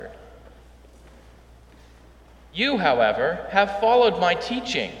You, however, have followed my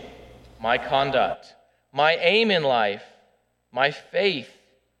teaching, my conduct, my aim in life, my faith,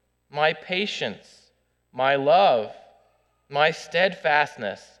 my patience, my love, my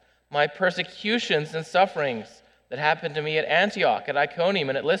steadfastness, my persecutions and sufferings that happened to me at Antioch, at Iconium,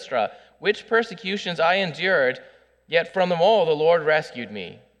 and at Lystra, which persecutions I endured, yet from them all the Lord rescued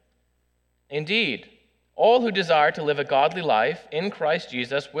me. Indeed, all who desire to live a godly life in Christ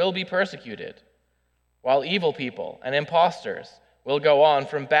Jesus will be persecuted, while evil people and impostors will go on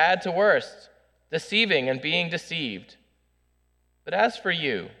from bad to worse, deceiving and being deceived. But as for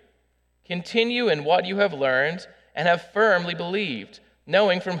you, continue in what you have learned and have firmly believed,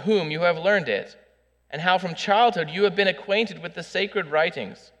 knowing from whom you have learned it, and how from childhood you have been acquainted with the sacred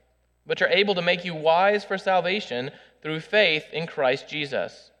writings, which are able to make you wise for salvation through faith in Christ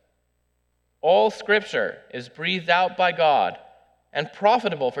Jesus. All Scripture is breathed out by God and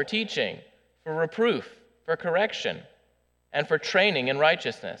profitable for teaching, for reproof, for correction, and for training in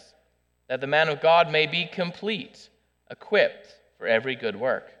righteousness, that the man of God may be complete, equipped for every good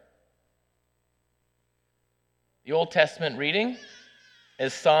work. The Old Testament reading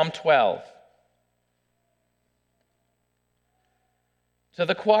is Psalm 12. To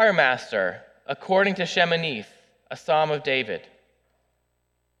the choir master, according to Sheminith, a psalm of David.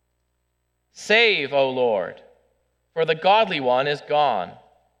 Save, O Lord, for the godly one is gone,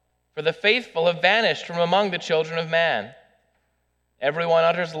 for the faithful have vanished from among the children of man. Everyone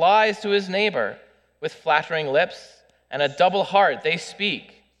utters lies to his neighbor, with flattering lips and a double heart they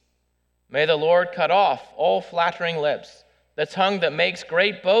speak. May the Lord cut off all flattering lips, the tongue that makes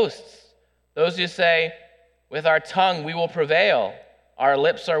great boasts, those who say, with our tongue we will prevail, our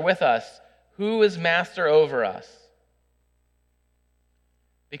lips are with us, who is master over us?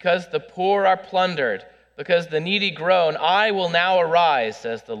 Because the poor are plundered, because the needy groan, I will now arise,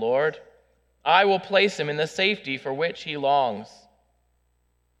 says the Lord. I will place him in the safety for which he longs.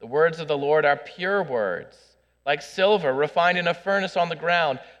 The words of the Lord are pure words, like silver refined in a furnace on the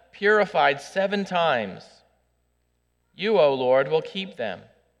ground, purified 7 times. You, O Lord, will keep them.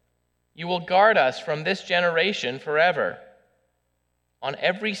 You will guard us from this generation forever. On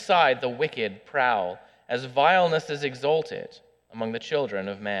every side the wicked prowl, as vileness is exalted among the children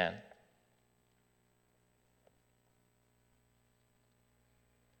of man.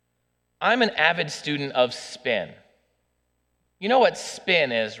 I'm an avid student of spin. You know what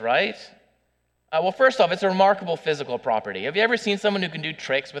spin is, right? Well, first off, it's a remarkable physical property. Have you ever seen someone who can do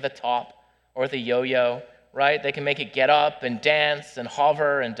tricks with a top or with a yo-yo, right? They can make it get up and dance and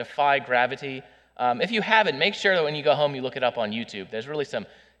hover and defy gravity. If you haven't, make sure that when you go home you look it up on YouTube. There's really some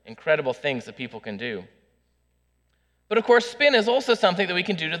incredible things that people can do. But of course, spin is also something that we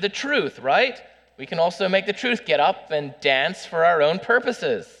can do to the truth, right? We can also make the truth get up and dance for our own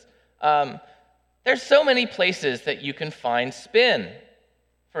purposes. There's so many places that you can find spin.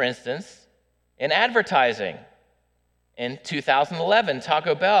 For instance, in advertising. In 2011,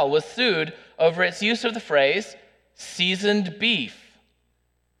 Taco Bell was sued over its use of the phrase seasoned beef.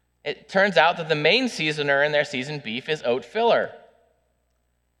 It turns out that the main seasoner in their seasoned beef is oat filler.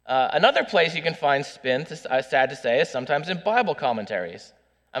 Another place you can find spin, sad to say, is sometimes in Bible commentaries.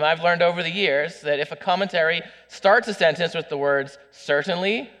 I've learned over the years that if a commentary starts a sentence with the words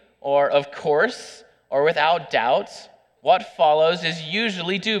certainly, or of course, or without doubt, what follows is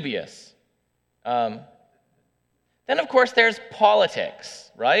usually dubious. Then, of course, there's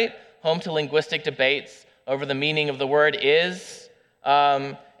politics, right? Home to linguistic debates over the meaning of the word is,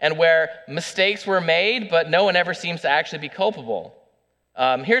 and where mistakes were made, but no one ever seems to actually be culpable.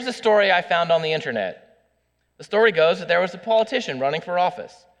 Here's a story I found on the internet. The story goes that there was a politician running for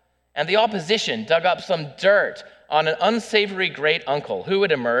office, and the opposition dug up some dirt on an unsavory great uncle who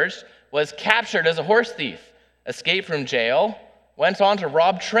had emerged, was captured as a horse thief, escaped from jail, went on to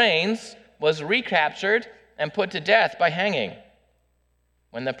rob trains, was recaptured, and put to death by hanging.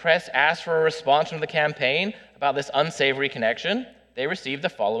 When the press asked for a response from the campaign about this unsavory connection, they received the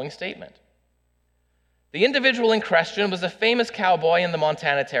following statement. The individual in question was a famous cowboy in the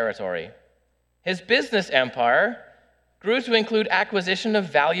Montana Territory. His business empire grew to include acquisition of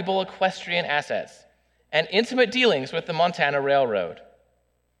valuable equestrian assets and intimate dealings with the Montana Railroad.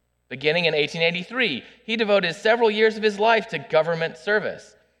 Beginning in 1883, he devoted several years of his life to government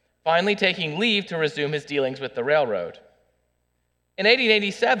service, finally taking leave to resume his dealings with the railroad. In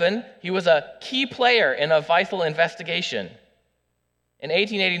 1887, he was a key player in a vital investigation. In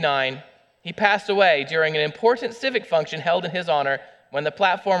 1889, he passed away during an important civic function held in his honor when the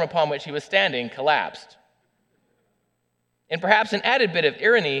platform upon which he was standing collapsed. In perhaps an added bit of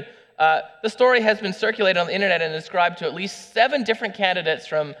irony, the story has been circulated on the internet and ascribed to at least 7 different candidates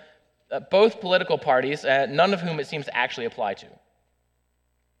from both political parties, none of whom it seems to actually apply to.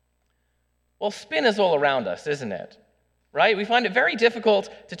 Well, spin is all around us, isn't it? Right? We find it very difficult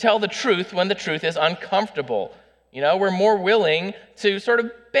to tell the truth when the truth is uncomfortable. We're more willing to sort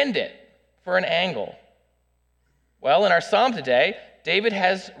of bend it for an angle. Well, in our psalm today, David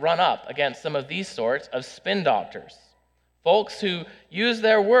has run up against some of these sorts of spin doctors, folks who use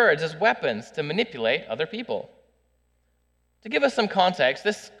their words as weapons to manipulate other people. To give us some context,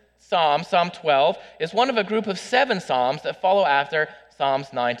 this Psalm 12, is one of a group of 7 psalms that follow after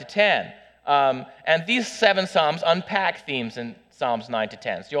Psalms 9 to 10. And these 7 psalms unpack themes in Psalms 9 to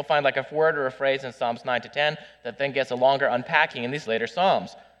 10. So you'll find like a word or a phrase in Psalms 9 to 10 that then gets a longer unpacking in these later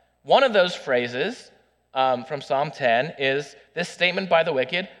psalms. One of those phrases from Psalm 10 is this statement by the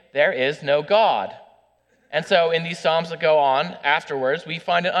wicked, "There is no God." And so in these psalms that go on afterwards, we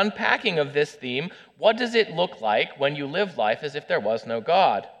find an unpacking of this theme. What does it look like when you live life as if there was no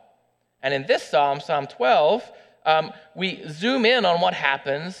God? And in this psalm, Psalm 12, we zoom in on what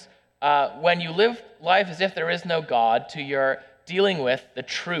happens when you live life as if there is no God to your dealing with the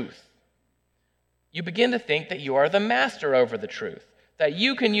truth. You begin to think that you are the master over the truth, that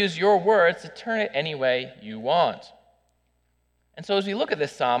you can use your words to turn it any way you want. And so as we look at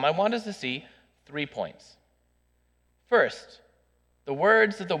this psalm, I want us to see 3 points. First, the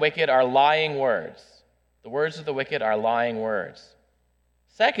words of the wicked are lying words. The words of the wicked are lying words.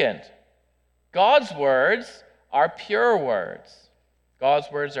 Second, God's words are pure words.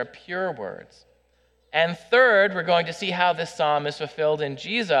 God's words are pure words. And third, we're going to see how this psalm is fulfilled in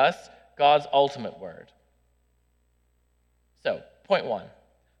Jesus, God's ultimate word. So, point 1.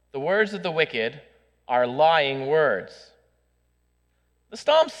 The words of the wicked are lying words. The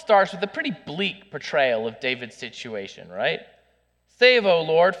psalm starts with a pretty bleak portrayal of David's situation, right? "Save, O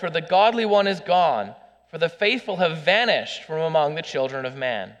Lord, for the godly one is gone, for the faithful have vanished from among the children of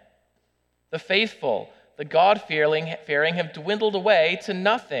man." The faithful, the God-fearing have dwindled away to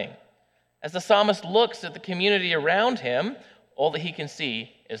nothing. As the psalmist looks at the community around him, all that he can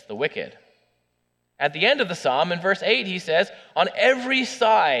see is the wicked. At the end of the psalm, in verse 8, he says, "On every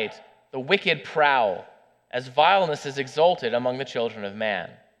side the wicked prowl, as vileness is exalted among the children of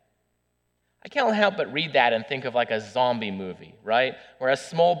man." I can't help but read that and think of like a zombie movie, right? Where a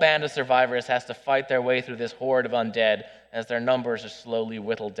small band of survivors has to fight their way through this horde of undead as their numbers are slowly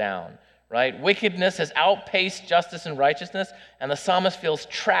whittled down. Right? Wickedness has outpaced justice and righteousness, and the psalmist feels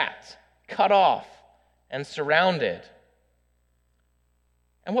trapped, cut off, and surrounded.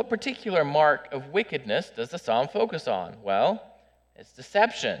 And what particular mark of wickedness does the psalm focus on? Well, it's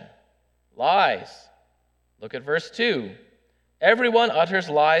deception, lies. Look at verse 2. "Everyone utters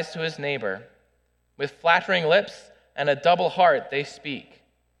lies to his neighbor. With flattering lips and a double heart they speak.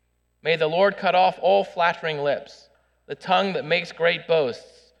 May the Lord cut off all flattering lips, the tongue that makes great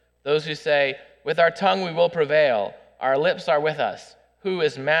boasts. Those who say, 'With our tongue we will prevail. Our lips are with us. Who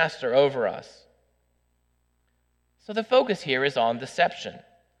is master over us?'" So the focus here is on deception.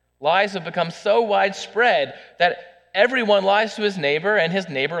 Lies have become so widespread that everyone lies to his neighbor and his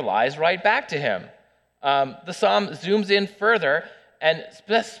neighbor lies right back to him. The psalm zooms in further and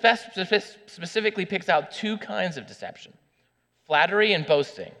specifically picks out 2 kinds of deception: flattery and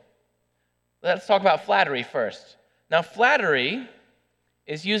boasting. Let's talk about flattery first. Now, flattery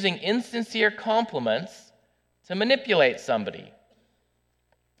is using insincere compliments to manipulate somebody.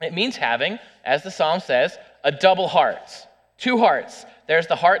 It means having, as the psalm says, a double heart, 2 hearts. There's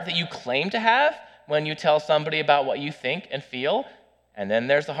the heart that you claim to have when you tell somebody about what you think and feel, and then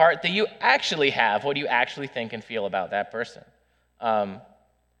there's the heart that you actually have, what you actually think and feel about that person.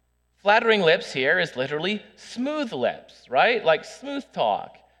 Flattering lips here is literally smooth lips, right? Like smooth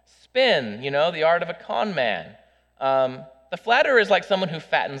talk, spin, the art of a con man. The flatterer is like someone who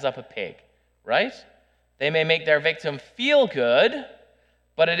fattens up a pig, right? They may make their victim feel good,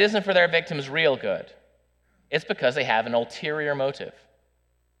 but it isn't for their victim's real good. It's because they have an ulterior motive.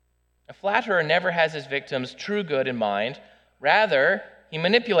 A flatterer never has his victim's true good in mind. Rather, he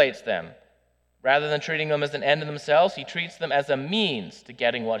manipulates them. Rather than treating them as an end in themselves, he treats them as a means to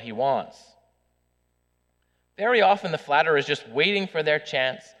getting what he wants. Very often, the flatterer is just waiting for their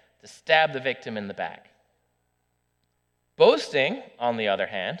chance to stab the victim in the back. Boasting, on the other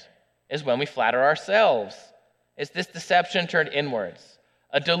hand, is when we flatter ourselves. It's this deception turned inwards,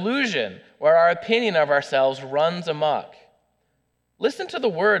 a delusion where our opinion of ourselves runs amok. Listen to the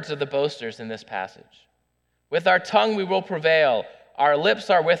words of the boasters in this passage. "With our tongue we will prevail. Our lips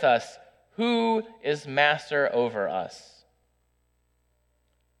are with us. Who is master over us?"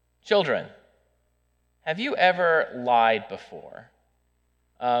 Children, have you ever lied before?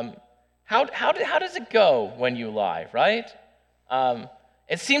 How does it go when you lie, right?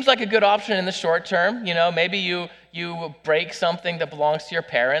 It seems like a good option in the short term. Maybe you break something that belongs to your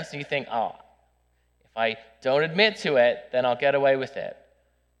parents and you think, oh, if I don't admit to it, then I'll get away with it.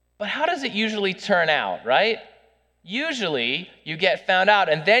 But how does it usually turn out, right? Usually you get found out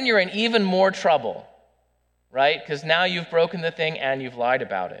and then you're in even more trouble, right? Because now you've broken the thing and you've lied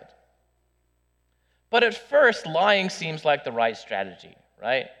about it. But at first, lying seems like the right strategy,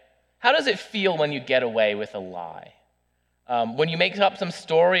 right? How does it feel when you get away with a lie? When you make up some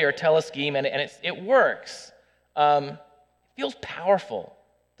story or tell a scheme and it works, it feels powerful,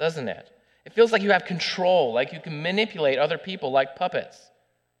 doesn't it? It feels like you have control, like you can manipulate other people like puppets.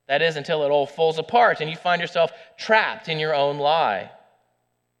 That is, until it all falls apart and you find yourself trapped in your own lie.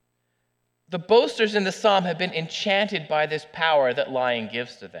 The boasters in the psalm have been enchanted by this power that lying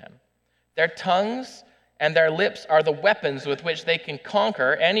gives to them. Their tongues and their lips are the weapons with which they can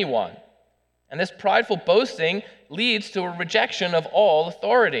conquer anyone. And this prideful boasting leads to a rejection of all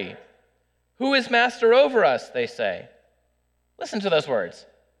authority. Who is master over us, they say. Listen to those words.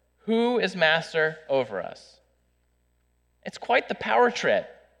 Who is master over us? It's quite the power trip,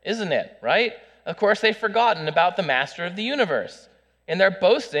 isn't it, right? Of course, they've forgotten about the master of the universe. In their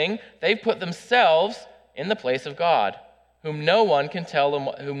boasting, they've put themselves in the place of God, whom no one can tell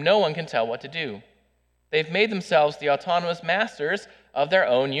what to do. They've made themselves the autonomous masters of their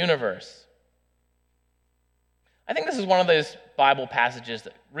own universe. I think this is one of those Bible passages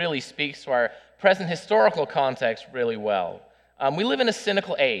that really speaks to our present historical context really well. We live in a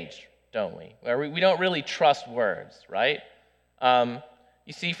cynical age, don't we? Where we don't really trust words, right?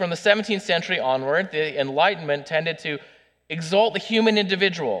 You see, from the 17th century onward, the Enlightenment tended to exalt the human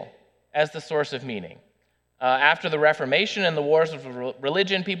individual as the source of meaning. After the Reformation and the wars of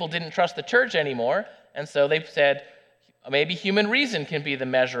religion, people didn't trust the church anymore, and so they said, maybe human reason can be the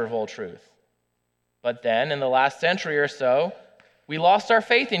measure of all truth. But then, in the last century or so, we lost our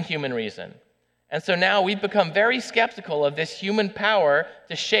faith in human reason. And so now we've become very skeptical of this human power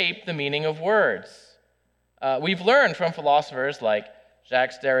to shape the meaning of words. We've learned from philosophers like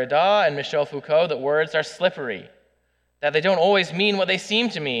Jacques Derrida and Michel Foucault that words are slippery, that they don't always mean what they seem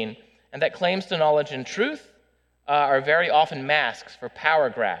to mean, and that claims to knowledge and truth are very often masks for power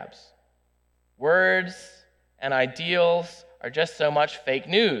grabs. Words and ideals are just so much fake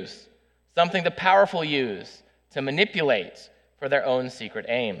news, something the powerful use to manipulate for their own secret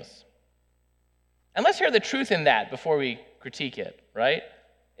aims. And let's hear the truth in that before we critique it, right?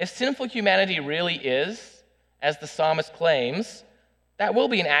 If sinful humanity really is, as the psalmist claims, that will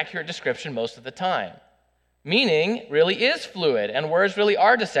be an accurate description most of the time. Meaning really is fluid, and words really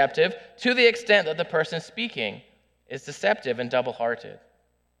are deceptive to the extent that the person speaking is deceptive and double-hearted.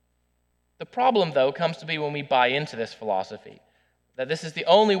 The problem, though, comes to be when we buy into this philosophy, that this is the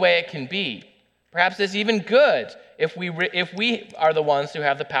only way it can be. Perhaps it's even good if we are the ones who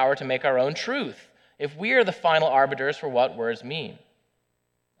have the power to make our own truth, if we are the final arbiters for what words mean.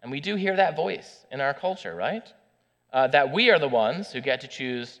 And we do hear that voice in our culture, right? That we are the ones who get to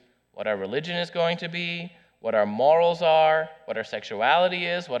choose what our religion is going to be, what our morals are, what our sexuality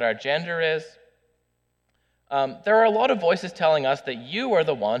is, what our gender is. There are a lot of voices telling us that you are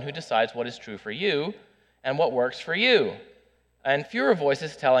the one who decides what is true for you and what works for you. And fewer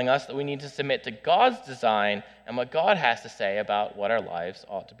voices telling us that we need to submit to God's design and what God has to say about what our lives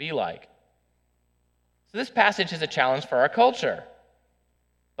ought to be like. So this passage is a challenge for our culture.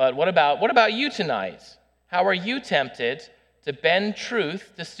 But what about you tonight? How are you tempted to bend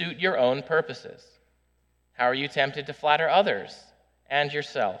truth to suit your own purposes? How are you tempted to flatter others and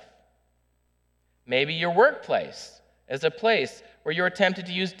yourself? Maybe your workplace is a place where you're tempted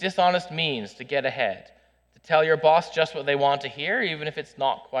to use dishonest means to get ahead, to tell your boss just what they want to hear, even if it's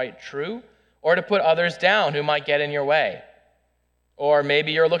not quite true, or to put others down who might get in your way. Or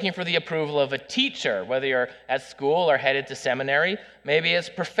maybe you're looking for the approval of a teacher, whether you're at school or headed to seminary. Maybe it's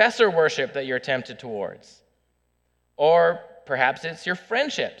professor worship that you're tempted towards. Or perhaps it's your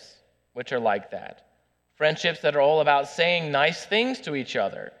friendships, which are like that. Friendships that are all about saying nice things to each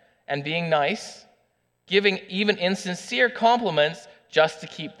other and being nice, giving even insincere compliments just to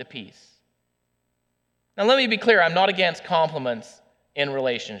keep the peace. Now, let me be clear, I'm not against compliments in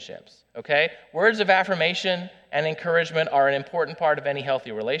relationships, okay? Words of affirmation and encouragement are an important part of any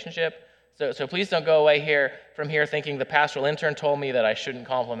healthy relationship. So please don't go away from here thinking the pastoral intern told me that I shouldn't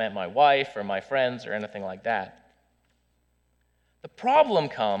compliment my wife or my friends or anything like that. The problem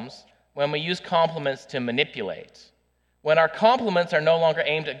comes when we use compliments to manipulate, when our compliments are no longer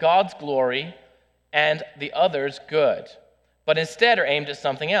aimed at God's glory and the other's good, but instead are aimed at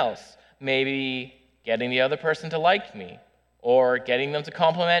something else, maybe getting the other person to like me, or getting them to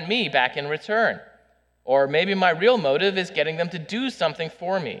compliment me back in return. Or maybe my real motive is getting them to do something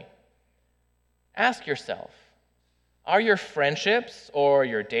for me. Ask yourself, are your friendships or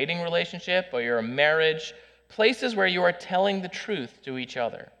your dating relationship or your marriage places where you are telling the truth to each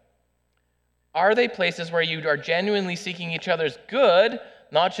other? Are they places where you are genuinely seeking each other's good,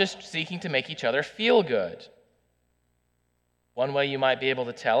 not just seeking to make each other feel good? One way you might be able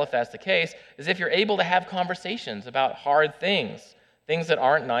to tell if that's the case is if you're able to have conversations about hard things, things that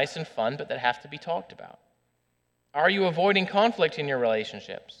aren't nice and fun but that have to be talked about. Are you avoiding conflict in your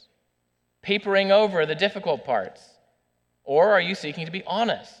relationships? Papering over the difficult parts? Or are you seeking to be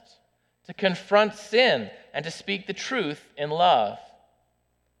honest, to confront sin, and to speak the truth in love?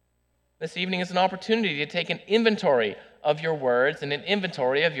 This evening is an opportunity to take an inventory of your words and an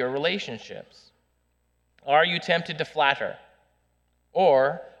inventory of your relationships. Are you tempted to flatter?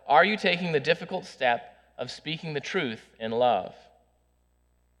 Or are you taking the difficult step of speaking the truth in love?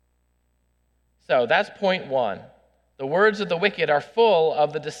 So that's point one. The words of the wicked are full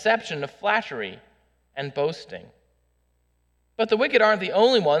of the deception of flattery and boasting. But the wicked aren't the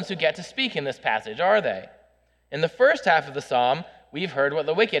only ones who get to speak in this passage, are they? In the first half of the psalm, we've heard what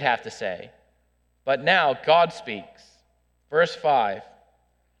the wicked have to say. But now God speaks. Verse 5,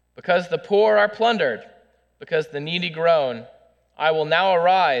 because the poor are plundered, because the needy groan, I will now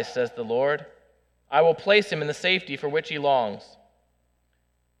arise, says the Lord. I will place him in the safety for which he longs.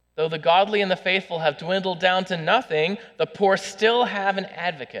 Though the godly and the faithful have dwindled down to nothing, the poor still have an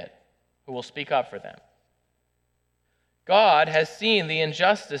advocate who will speak up for them. God has seen the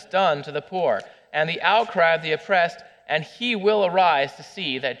injustice done to the poor and the outcry of the oppressed, and he will arise to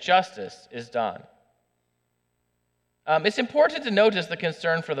see that justice is done. It's important to notice the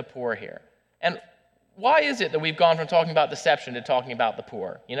concern for the poor here. And why is it that we've gone from talking about deception to talking about the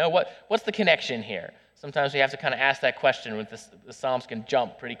poor? You know, what's the connection here? Sometimes we have to kind of ask that question when the Psalms can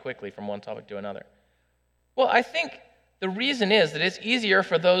jump pretty quickly from one topic to another. Well, I think the reason is that it's easier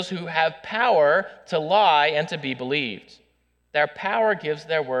for those who have power to lie and to be believed. Their power gives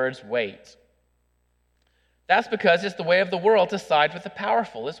their words weight. That's because it's the way of the world to side with the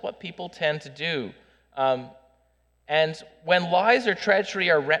powerful. It's what people tend to do. And when lies and treachery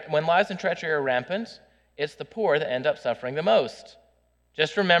are rampant, it's the poor that end up suffering the most.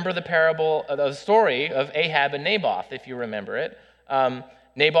 Just remember the story of Ahab and Naboth, if you remember it.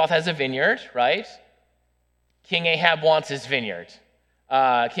 Naboth has a vineyard, right? King Ahab wants his vineyard.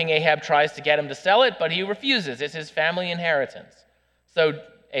 King Ahab tries to get him to sell it, but he refuses. It's his family inheritance. So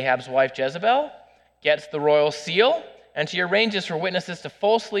Ahab's wife Jezebel gets the royal seal, and she arranges for witnesses to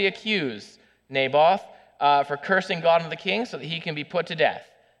falsely accuse Naboth for cursing God and the king so that he can be put to death,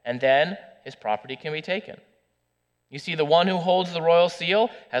 and then his property can be taken. You see, the one who holds the royal seal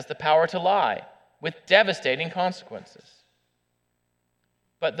has the power to lie, with devastating consequences.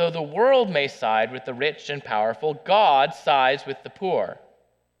 But though the world may side with the rich and powerful, God sides with the poor.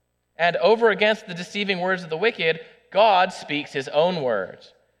 And over against the deceiving words of the wicked, God speaks his own word,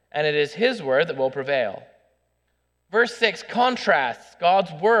 and it is his word that will prevail. Verse 6 contrasts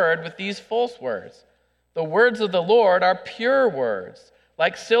God's word with these false words. The words of the Lord are pure words,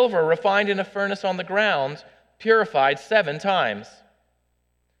 like silver refined in a furnace on the ground, purified 7 times.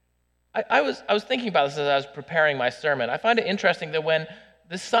 I was thinking about this as I was preparing my sermon. I find it interesting that when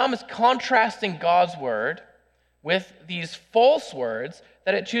the psalm is contrasting God's word with these false words,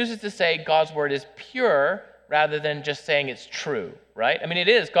 that it chooses to say God's word is pure rather than just saying it's true, right? I mean, it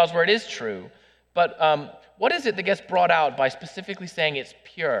is. God's word is true. But what is it that gets brought out by specifically saying it's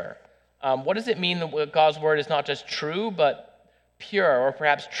pure? What does it mean that God's word is not just true, but pure, or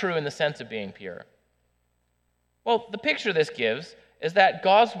perhaps true in the sense of being pure? Well, the picture this gives is that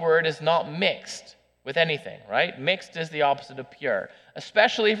God's word is not mixed with anything, right? Mixed is the opposite of pure,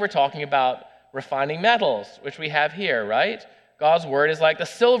 especially if we're talking about refining metals, which we have here, right? God's word is like the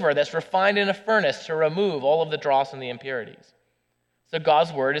silver that's refined in a furnace to remove all of the dross and the impurities. So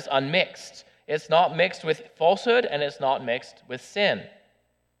God's word is unmixed. It's not mixed with falsehood, and it's not mixed with sin.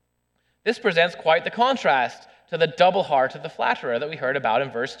 This presents quite the contrast to the double heart of the flatterer that we heard about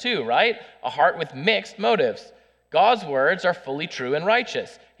in verse 2, right? A heart with mixed motives. God's words are fully true and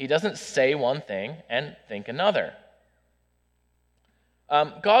righteous. He doesn't say one thing and think another.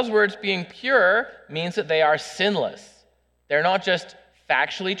 God's words being pure means that they are sinless. They're not just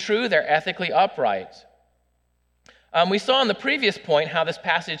factually true, they're ethically upright. We saw in the previous point how this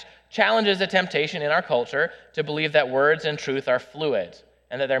passage challenges a temptation in our culture to believe that words and truth are fluid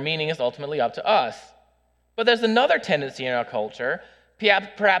and that their meaning is ultimately up to us. But there's another tendency in our culture,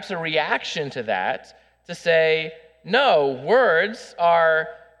 perhaps a reaction to that, to say, no, words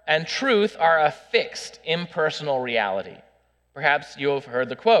and truth are a fixed, impersonal reality. Perhaps you have heard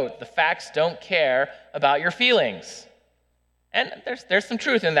the quote, "The facts don't care about your feelings." And there's some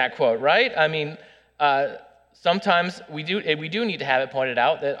truth in that quote, right? I mean, sometimes we do need to have it pointed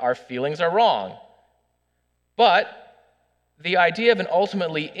out that our feelings are wrong. But the idea of an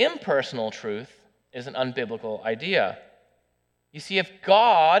ultimately impersonal truth is an unbiblical idea. You see, if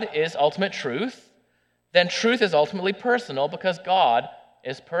God is ultimate truth, then truth is ultimately personal because God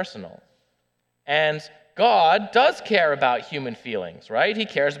is personal. And God does care about human feelings, right? He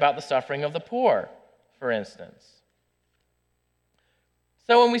cares about the suffering of the poor, for instance.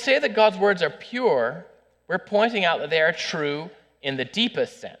 So when we say that God's words are pure, we're pointing out that they are true in the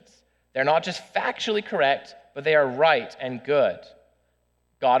deepest sense. They're not just factually correct, but they are right and good.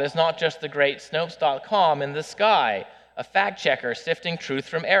 God is not just the great Snopes.com in the sky, a fact checker sifting truth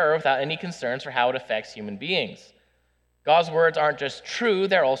from error without any concerns for how it affects human beings. God's words aren't just true,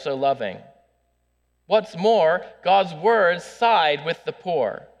 they're also loving. What's more, God's words side with the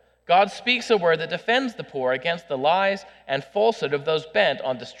poor. God speaks a word that defends the poor against the lies and falsehood of those bent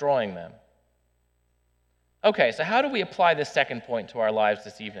on destroying them. Okay, so how do we apply this second point to our lives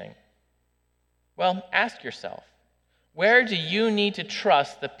this evening? Well, ask yourself, where do you need to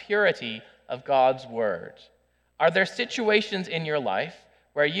trust the purity of God's word? Are there situations in your life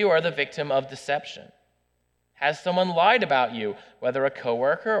where you are the victim of deception? Has someone lied about you, whether a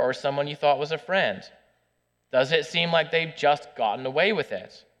coworker or someone you thought was a friend? Does it seem like they've just gotten away with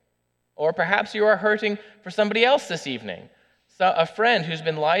it? Or perhaps you are hurting for somebody else this evening, a friend who's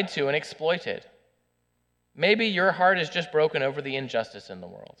been lied to and exploited. Maybe your heart is just broken over the injustice in the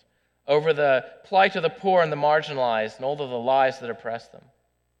world, over the plight of the poor and the marginalized and all of the lies that oppress them.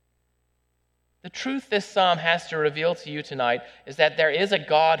 The truth this psalm has to reveal to you tonight is that there is a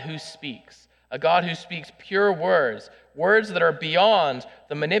God who speaks, a God who speaks pure words, words that are beyond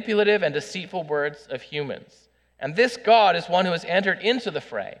the manipulative and deceitful words of humans. And this God is one who has entered into the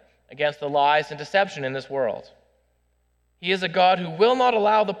fray against the lies and deception in this world. He is a God who will not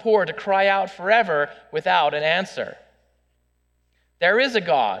allow the poor to cry out forever without an answer. There is a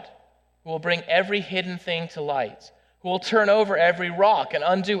God who will bring every hidden thing to light, who will turn over every rock and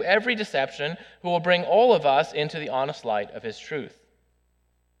undo every deception, who will bring all of us into the honest light of his truth.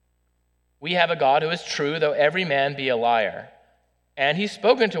 We have a God who is true, though every man be a liar. And he's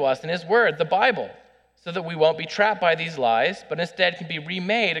spoken to us in his word, the Bible, so that we won't be trapped by these lies, but instead can be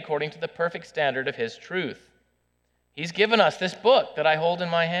remade according to the perfect standard of his truth. He's given us this book that I hold in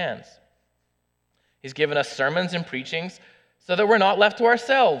my hands. He's given us sermons and preachings so that we're not left to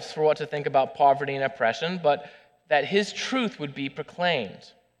ourselves for what to think about poverty and oppression, but that his truth would be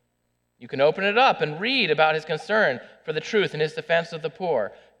proclaimed. You can open it up and read about his concern for the truth and his defense of the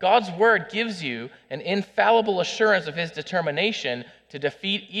poor. God's word gives you an infallible assurance of his determination to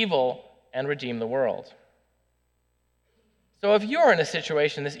defeat evil and redeem the world. So if you're in a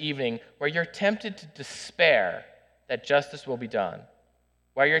situation this evening where you're tempted to despair that justice will be done,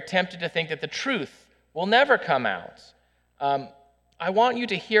 where you're tempted to think that the truth will never come out, I want you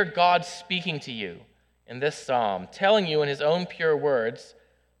to hear God speaking to you in this psalm, telling you in his own pure words,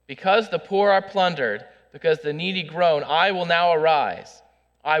 "Because the poor are plundered, because the needy groan, I will now arise.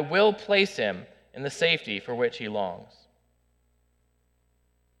 I will place him in the safety for which he longs."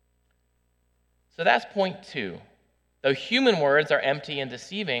 So that's point 2. Though human words are empty and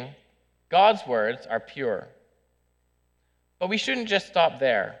deceiving, God's words are pure. But we shouldn't just stop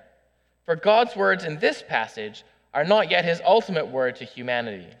there, for God's words in this passage are not yet his ultimate word to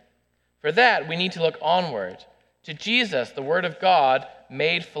humanity. For that, we need to look onward, to Jesus, the Word of God,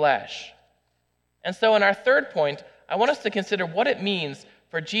 made flesh. And so in our third point, I want us to consider what it means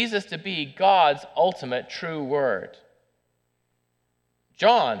for Jesus to be God's ultimate true word.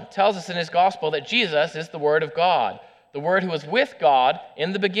 John tells us in his gospel that Jesus is the Word of God, the Word who was with God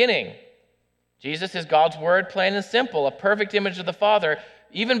in the beginning. Jesus is God's Word, plain and simple, a perfect image of the Father,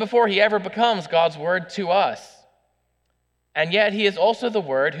 even before he ever becomes God's Word to us. And yet he is also the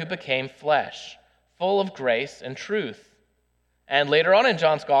Word who became flesh, full of grace and truth. And later on in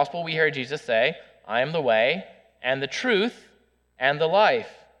John's gospel, we hear Jesus say, "I am the way and the truth and the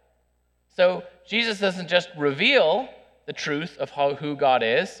life." So Jesus doesn't just reveal the truth of who God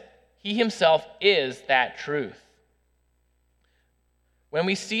is, he himself is that truth. When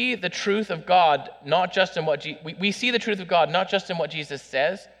we see the truth of God, not just in what we see the truth of God not just in what Jesus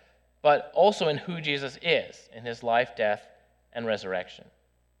says, but also in who Jesus is, in his life, death, and resurrection.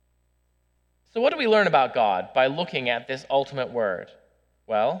 So what do we learn about God by looking at this ultimate word?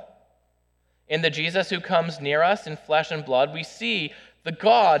 Well, in the Jesus who comes near us in flesh and blood, we see the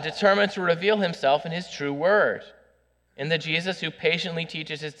God determined to reveal himself in his true word. In the Jesus who patiently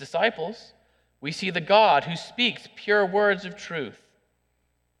teaches his disciples, we see the God who speaks pure words of truth.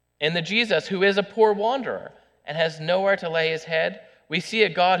 In the Jesus who is a poor wanderer and has nowhere to lay his head, we see a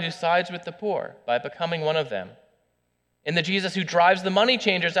God who sides with the poor by becoming one of them. In the Jesus who drives the money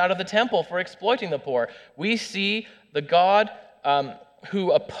changers out of the temple for exploiting the poor, we see the God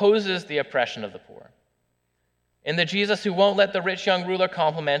who opposes the oppression of the poor. In the Jesus who won't let the rich young ruler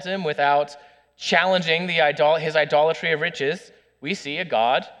compliment him without challenging his idolatry of riches, we see a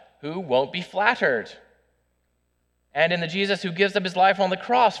God who won't be flattered. And in the Jesus who gives up his life on the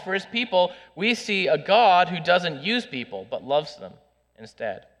cross for his people, we see a God who doesn't use people but loves them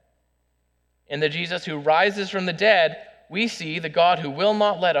instead. In the Jesus who rises from the dead, we see the God who will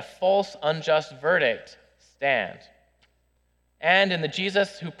not let a false, unjust verdict stand. And in the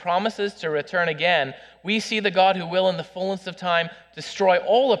Jesus who promises to return again, we see the God who will, in the fullness of time, destroy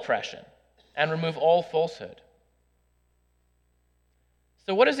all oppression and remove all falsehood.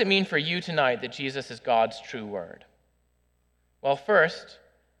 So what does it mean for you tonight that Jesus is God's true word? Well, first,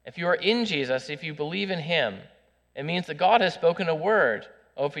 if you are in Jesus, if you believe in him, it means that God has spoken a word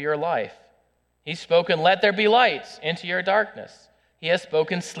over your life. He's spoken, "Let there be light," into your darkness. He has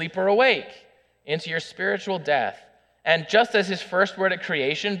spoken, "Sleep or awake," into your spiritual death. And just as his first word at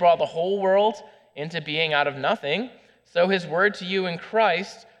creation brought the whole world into being out of nothing, so his word to you in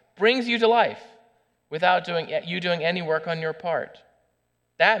Christ brings you to life without you doing any work on your part.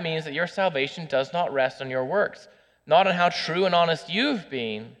 That means that your salvation does not rest on your works, not on how true and honest you've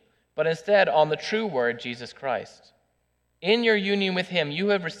been, but instead on the true word, Jesus Christ. In your union with him, you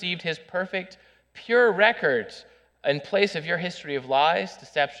have received his perfect, pure record in place of your history of lies,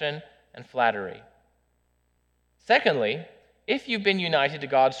 deception, and flattery. Secondly, if you've been united to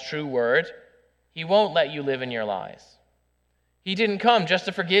God's true word, he won't let you live in your lies. He didn't come just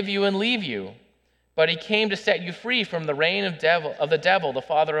to forgive you and leave you, but he came to set you free from the reign of the devil, the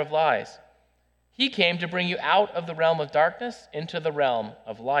father of lies. He came to bring you out of the realm of darkness into the realm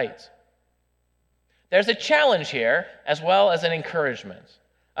of light. There's a challenge here as well as an encouragement.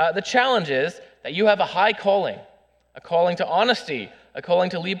 The challenge is that you have a high calling, a calling to honesty, a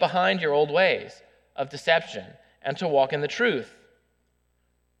calling to leave behind your old ways of deception and to walk in the truth.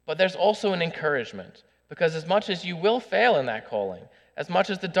 But there's also an encouragement, because as much as you will fail in that calling, as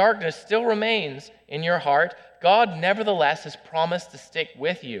much as the darkness still remains in your heart, God nevertheless has promised to stick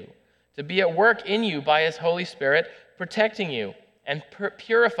with you, to be at work in you by his Holy Spirit, protecting you and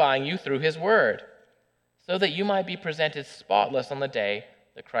purifying you through his word, so that you might be presented spotless on the day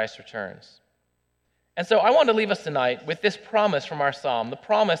that Christ returns. And so I want to leave us tonight with this promise from our psalm, the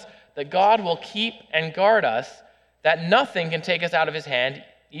promise that God will keep and guard us, that nothing can take us out of his hand,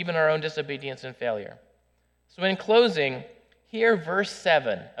 even our own disobedience and failure. So in closing, hear verse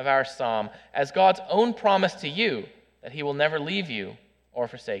 7 of our psalm as God's own promise to you that he will never leave you or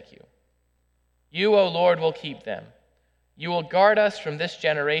forsake you. You, O Lord, will keep them. You will guard us from this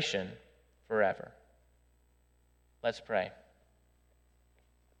generation forever. Let's pray.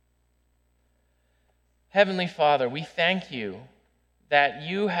 Heavenly Father, we thank you that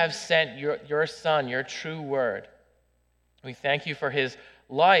you have sent your Son, your true word. We thank you for his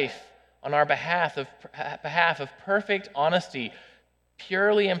life on our behalf of perfect honesty,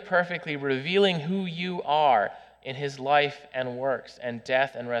 purely and perfectly revealing who you are in his life and works and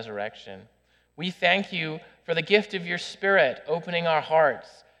death and resurrection. We thank you for the gift of your Spirit opening our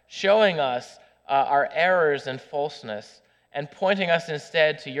hearts, showing us our errors and falseness, and pointing us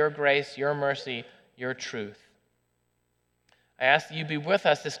instead to your grace, your mercy, your truth. I ask that you be with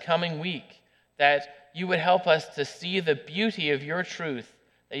us this coming week, that you would help us to see the beauty of your truth,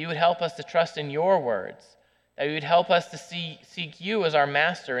 that you would help us to trust in your words, that you would help us to seek you as our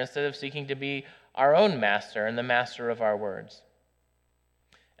master instead of seeking to be our own master and the master of our words.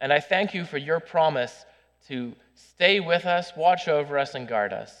 And I thank you for your promise to stay with us, watch over us, and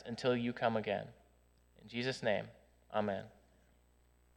guard us until you come again. In Jesus' name, amen.